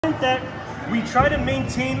important that we try to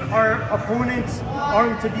maintain our opponent's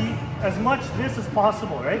arm to be as much this as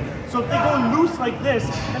possible, right? So if they go loose like this,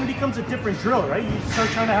 then it becomes a different drill, right? You start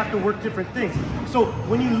trying to have to work different things. So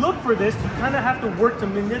when you look for this, you kind of have to work to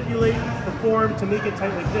manipulate the form to make it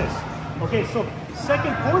tight like this. Okay, so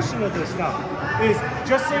second portion of this now is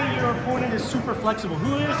just say your opponent is super flexible.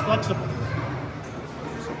 Who is flexible?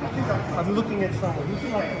 I'm looking at someone. Who's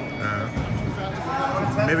flexible?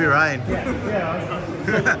 Maybe Ryan. Yeah.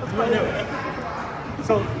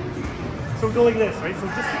 So go like this, right? So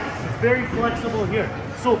just it's very flexible here.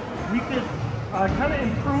 So we could kind of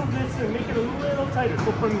improve this and make it a little tighter.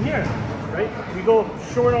 So from here, right, we go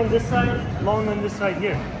short on this side, long on this side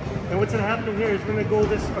here. And what's going to happen here is we're going to go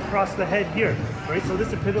this across the head here, right? So this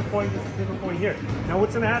is a pivot point, this is a pivot point here. Now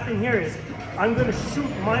what's going to happen here is I'm going to shoot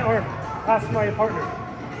my arm past my partner,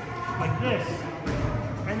 like this.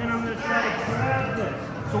 And then I'm going to try to grab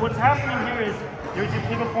this. So what's happening here is there's your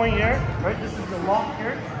pivot point here, right? This is the lock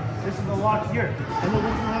here. This is the lock here. And then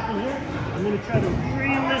what's going to happen here? I'm going to try to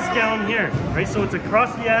bring this down here, right? So it's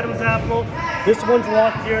across the Adam's apple. This one's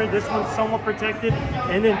locked here. This one's somewhat protected.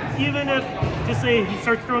 And then even if, just say he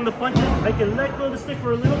starts throwing the punches, I can let go of the stick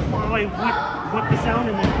for a little while I whip this down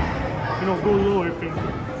and then, you know, go lower.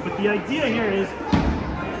 But the idea here is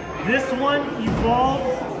this one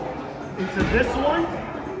evolves into this one,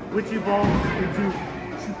 which evolves into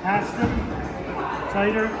shoot past them,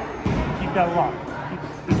 tighter, keep that lock.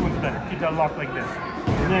 This one's better. Keep that lock like this.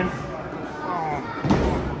 And then,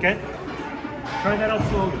 okay? Try that out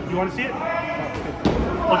slowly. You want to see it?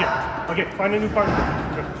 Okay. Okay, find a new partner.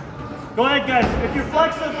 Go ahead, guys. If you're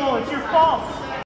flexible, it's your fault.